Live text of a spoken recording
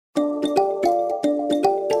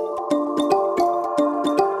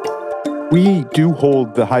We do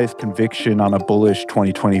hold the highest conviction on a bullish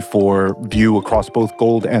 2024 view across both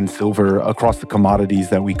gold and silver, across the commodities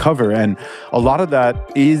that we cover. And a lot of that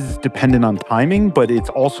is dependent on timing, but it's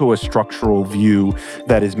also a structural view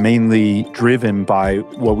that is mainly driven by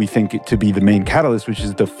what we think to be the main catalyst, which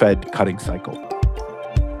is the Fed cutting cycle.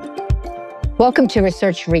 Welcome to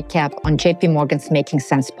Research Recap on JP Morgan's Making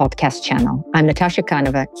Sense podcast channel. I'm Natasha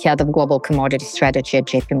Kanova, Head of Global Commodity Strategy at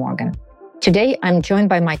JP Morgan. Today, I'm joined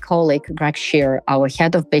by my colleague, Greg Shear, our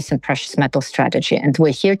Head of Base and Precious Metal Strategy, and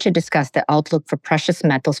we're here to discuss the outlook for precious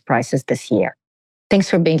metals prices this year. Thanks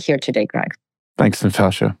for being here today, Greg. Thanks,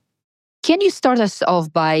 Natasha. Can you start us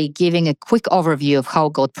off by giving a quick overview of how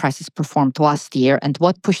gold prices performed last year and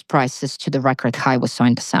what pushed prices to the record high we saw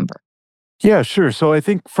in December? Yeah, sure. So I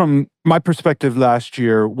think from my perspective last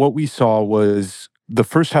year, what we saw was the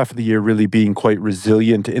first half of the year really being quite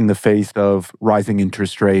resilient in the face of rising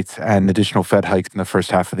interest rates and additional Fed hikes in the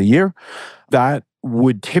first half of the year. That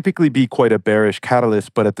would typically be quite a bearish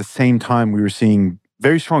catalyst, but at the same time, we were seeing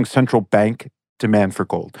very strong central bank demand for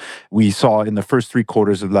gold. We saw in the first 3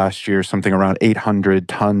 quarters of last year something around 800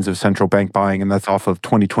 tons of central bank buying, and that's off of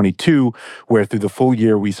 2022, where through the full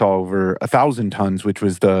year we saw over 1,000 tons, which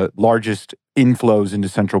was the largest inflows into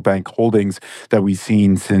central bank holdings that we've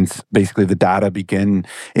seen since basically the data began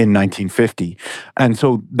in 1950. And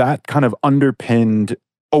so that kind of underpinned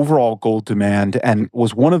overall gold demand and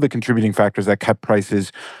was one of the contributing factors that kept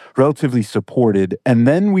prices relatively supported. And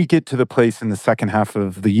then we get to the place in the second half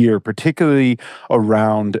of the year, particularly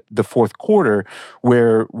around the fourth quarter,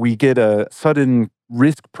 where we get a sudden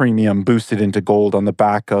risk premium boosted into gold on the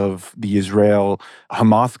back of the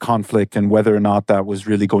Israel-Hamas conflict and whether or not that was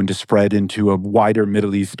really going to spread into a wider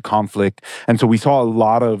Middle East conflict. And so we saw a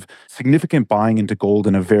lot of significant buying into gold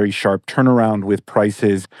and a very sharp turnaround with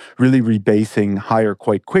prices really rebasing higher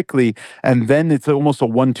quite quickly. And then it's almost a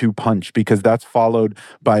 1-2 punch because that's followed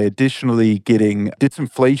by additionally getting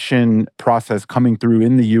disinflation process coming through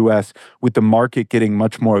in the US with the market getting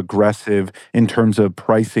much more aggressive in terms of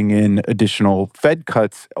pricing in additional Fed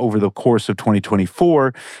cuts over the course of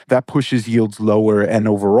 2024, that pushes yields lower and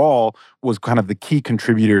overall was kind of the key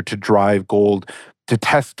contributor to drive gold to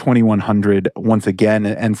test 2,100 once again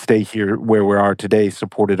and stay here where we are today,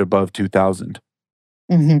 supported above 2,000.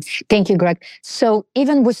 Thank you, Greg. So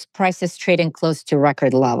even with prices trading close to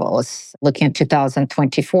record levels, looking at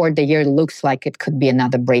 2024, the year looks like it could be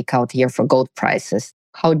another breakout year for gold prices.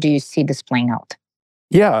 How do you see this playing out?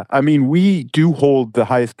 Yeah, I mean, we do hold the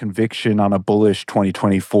highest conviction on a bullish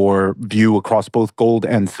 2024 view across both gold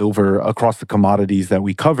and silver, across the commodities that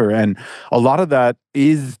we cover. And a lot of that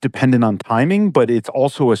is dependent on timing, but it's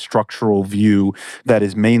also a structural view that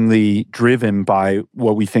is mainly driven by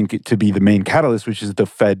what we think to be the main catalyst, which is the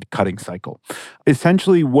Fed cutting cycle.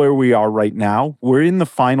 Essentially, where we are right now, we're in the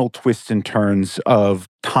final twists and turns of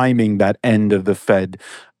timing that end of the Fed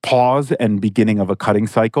pause and beginning of a cutting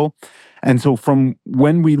cycle. And so from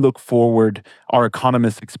when we look forward, our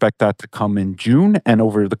economists expect that to come in June. And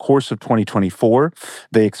over the course of 2024,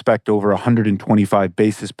 they expect over 125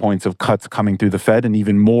 basis points of cuts coming through the Fed and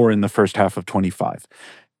even more in the first half of 25.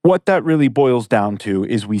 What that really boils down to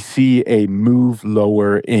is we see a move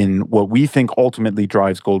lower in what we think ultimately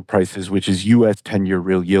drives gold prices, which is U.S. 10-year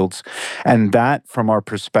real yields. And that, from our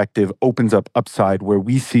perspective, opens up upside where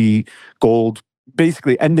we see gold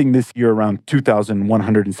basically ending this year around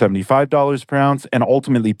 $2,175 per ounce and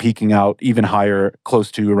ultimately peaking out even higher,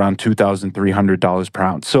 close to around $2,300 per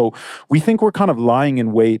ounce. So we think we're kind of lying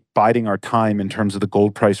in wait, biding our time in terms of the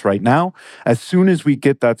gold price right now. As soon as we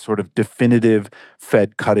get that sort of definitive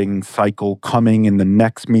Fed cutting cycle coming in the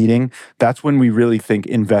next meeting, that's when we really think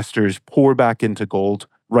investors pour back into gold.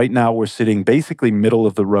 Right now, we're sitting basically middle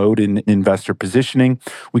of the road in investor positioning.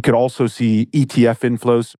 We could also see ETF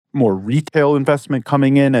inflows, more retail investment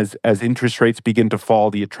coming in as interest rates begin to fall.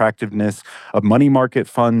 The attractiveness of money market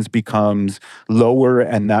funds becomes lower,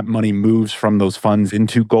 and that money moves from those funds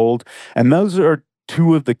into gold. And those are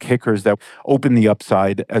two of the kickers that open the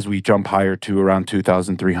upside as we jump higher to around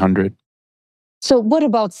 2,300. So what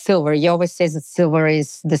about silver? You always say that silver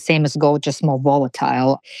is the same as gold, just more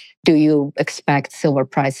volatile. Do you expect silver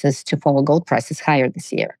prices to follow gold prices higher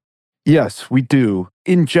this year? Yes, we do.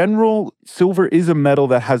 In general, silver is a metal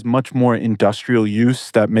that has much more industrial use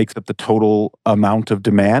that makes up the total amount of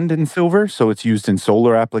demand in silver. So it's used in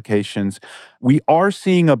solar applications. We are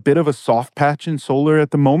seeing a bit of a soft patch in solar at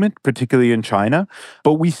the moment, particularly in China,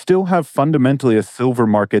 but we still have fundamentally a silver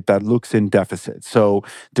market that looks in deficit. So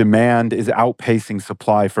demand is outpacing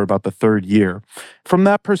supply for about the third year. From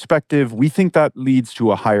that perspective, we think that leads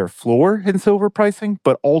to a higher floor in silver pricing,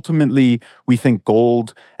 but ultimately we think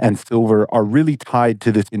gold and silver are really tied tied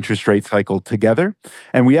to this interest rate cycle together.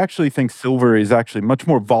 And we actually think silver is actually much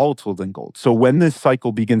more volatile than gold. So when this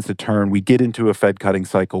cycle begins to turn, we get into a Fed cutting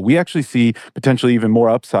cycle, we actually see potentially even more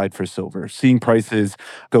upside for silver, seeing prices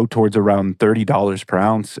go towards around $30 per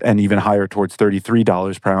ounce and even higher towards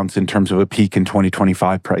 $33 per ounce in terms of a peak in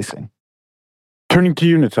 2025 pricing. Turning to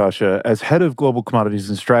you, Natasha, as head of global commodities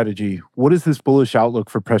and strategy, what does this bullish outlook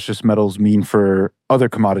for precious metals mean for other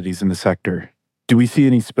commodities in the sector? Do we see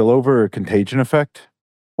any spillover or contagion effect?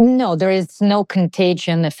 No, there is no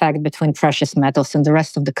contagion effect between precious metals and the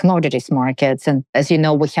rest of the commodities markets. And as you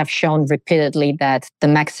know, we have shown repeatedly that the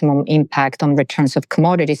maximum impact on returns of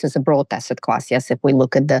commodities is a broad asset class. Yes, if we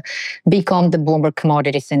look at the BCOM, the Bloomberg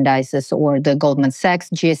Commodities Indices, or the Goldman Sachs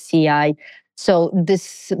GSCI. So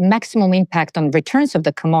this maximum impact on returns of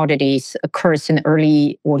the commodities occurs in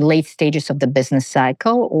early or late stages of the business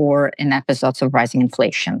cycle or in episodes of rising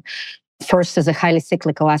inflation. First, as a highly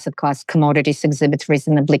cyclical asset class, commodities exhibit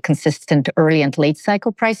reasonably consistent early and late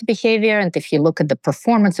cycle price behavior. And if you look at the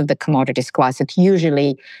performance of the commodities class, it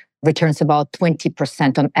usually returns about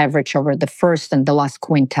 20% on average over the first and the last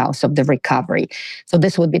quintiles of the recovery. So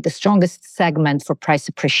this would be the strongest segment for price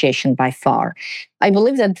appreciation by far. I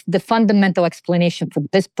believe that the fundamental explanation for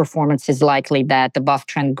this performance is likely that above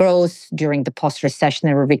trend growth during the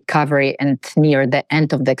post-recessionary recovery and near the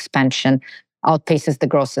end of the expansion outpaces the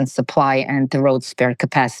growth in supply and erodes spare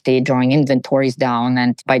capacity, drawing inventories down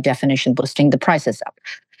and by definition boosting the prices up.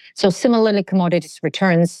 So similarly, commodities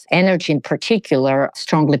returns, energy in particular,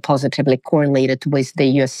 strongly positively correlated with the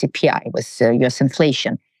US CPI, with US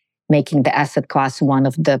inflation, making the asset class one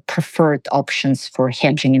of the preferred options for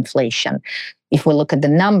hedging inflation. If we look at the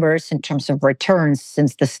numbers in terms of returns,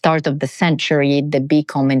 since the start of the century, the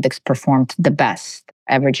BCOM index performed the best,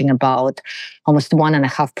 averaging about almost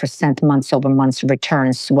 1.5% month-over-month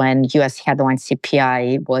returns when US headline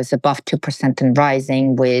CPI was above 2% and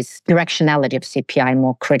rising, with directionality of CPI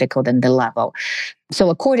more critical than the level. So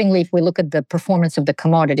accordingly, if we look at the performance of the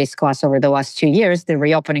commodities class over the last 2 years, the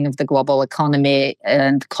reopening of the global economy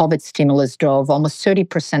and COVID stimulus drove almost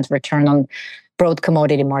 30% return on broad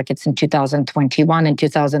commodity markets in 2021 and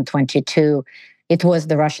 2022. It was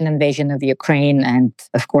the Russian invasion of Ukraine and,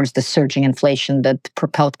 of course, the surging inflation that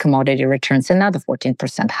propelled commodity returns another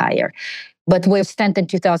 14% higher. But where we stand in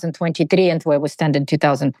 2023 and where we stand in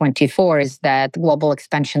 2024 is that global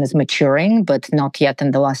expansion is maturing, but not yet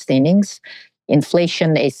in the last innings.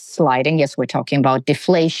 Inflation is sliding. Yes, we're talking about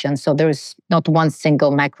deflation. So there's not one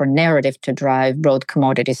single macro narrative to drive broad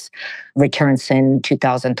commodities returns in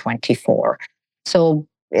 2024. So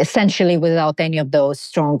essentially, without any of those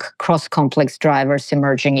strong cross-complex drivers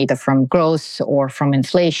emerging either from growth or from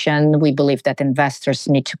inflation, we believe that investors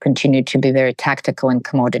need to continue to be very tactical in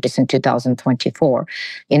commodities in 2024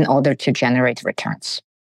 in order to generate returns.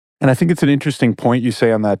 And I think it's an interesting point you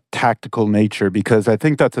say on that tactical nature, because I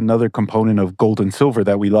think that's another component of gold and silver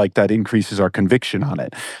that we like that increases our conviction on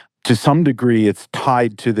it. To some degree, it's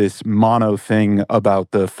tied to this mono thing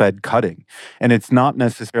about the Fed cutting. And it's not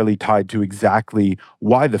necessarily tied to exactly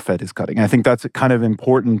why the Fed is cutting. I think that's kind of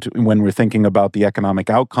important when we're thinking about the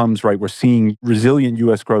economic outcomes, right? We're seeing resilient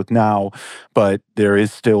US growth now, but there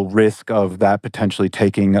is still risk of that potentially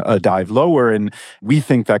taking a dive lower. And we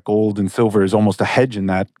think that gold and silver is almost a hedge in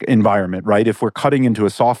that environment, right? If we're cutting into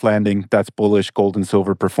a soft landing, that's bullish, gold and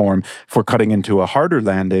silver perform. If we're cutting into a harder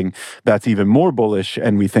landing, that's even more bullish.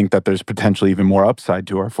 And we think that there's potentially even more upside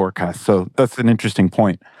to our forecast. So that's an interesting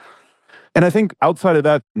point. And I think outside of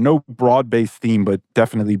that, no broad-based theme, but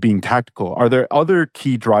definitely being tactical. Are there other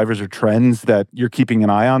key drivers or trends that you're keeping an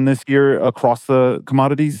eye on this year across the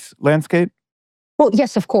commodities landscape? Well,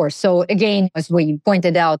 yes, of course. So again, as we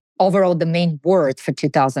pointed out, overall, the main word for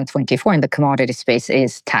 2024 in the commodity space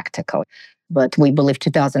is tactical. But we believe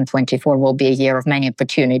 2024 will be a year of many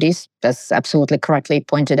opportunities. That's absolutely correctly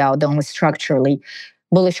pointed out. The only structurally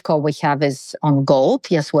bullish call we have is on gold.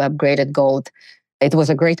 Yes, we upgraded gold. It was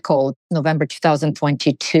a great call. November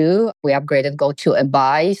 2022, we upgraded gold to a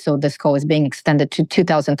buy. So this call is being extended to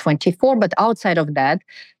 2024. But outside of that,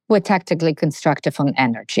 we're tactically constructive on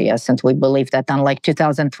energy. Yes, and we believe that unlike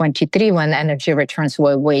 2023, when energy returns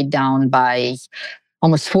were weighed down by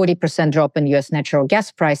almost 40% drop in US natural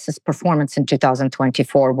gas prices, performance in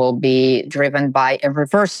 2024 will be driven by a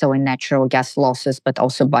reversal in natural gas losses, but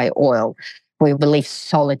also by oil. We believe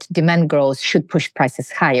solid demand growth should push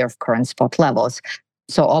prices higher of current spot levels.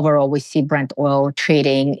 So overall, we see Brent oil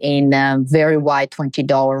trading in a very wide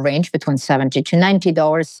 $20 range between $70 to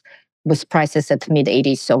 $90, with prices at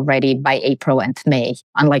mid-80s already by April and May.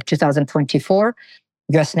 Unlike 2024,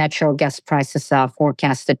 U.S. natural gas prices are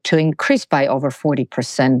forecasted to increase by over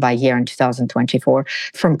 40% by year in 2024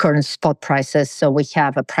 from current spot prices. So we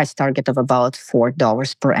have a price target of about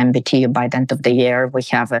 $4 per MBTU by the end of the year. We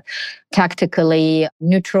have a tactically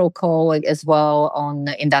neutral call as well on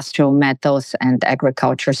the industrial metals and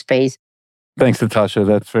agriculture space. Thanks, Natasha.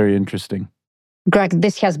 That's very interesting. Greg,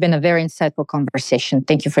 this has been a very insightful conversation.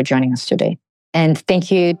 Thank you for joining us today. And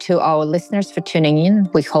thank you to our listeners for tuning in.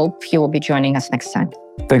 We hope you will be joining us next time.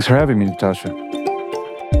 Thanks for having me, Natasha.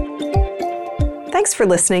 Thanks for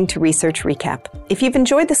listening to Research Recap. If you've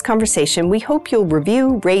enjoyed this conversation, we hope you'll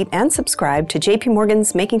review, rate, and subscribe to JP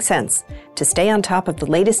Morgan's Making Sense to stay on top of the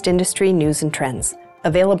latest industry news and trends.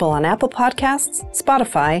 Available on Apple Podcasts,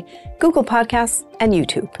 Spotify, Google Podcasts, and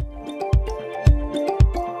YouTube.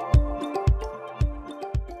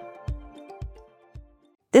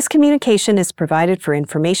 This communication is provided for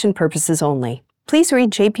information purposes only. Please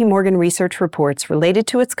read JP Morgan research reports related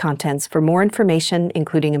to its contents for more information,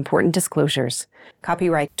 including important disclosures.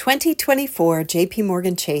 Copyright 2024 JP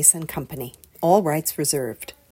Morgan Chase & Company. All rights reserved.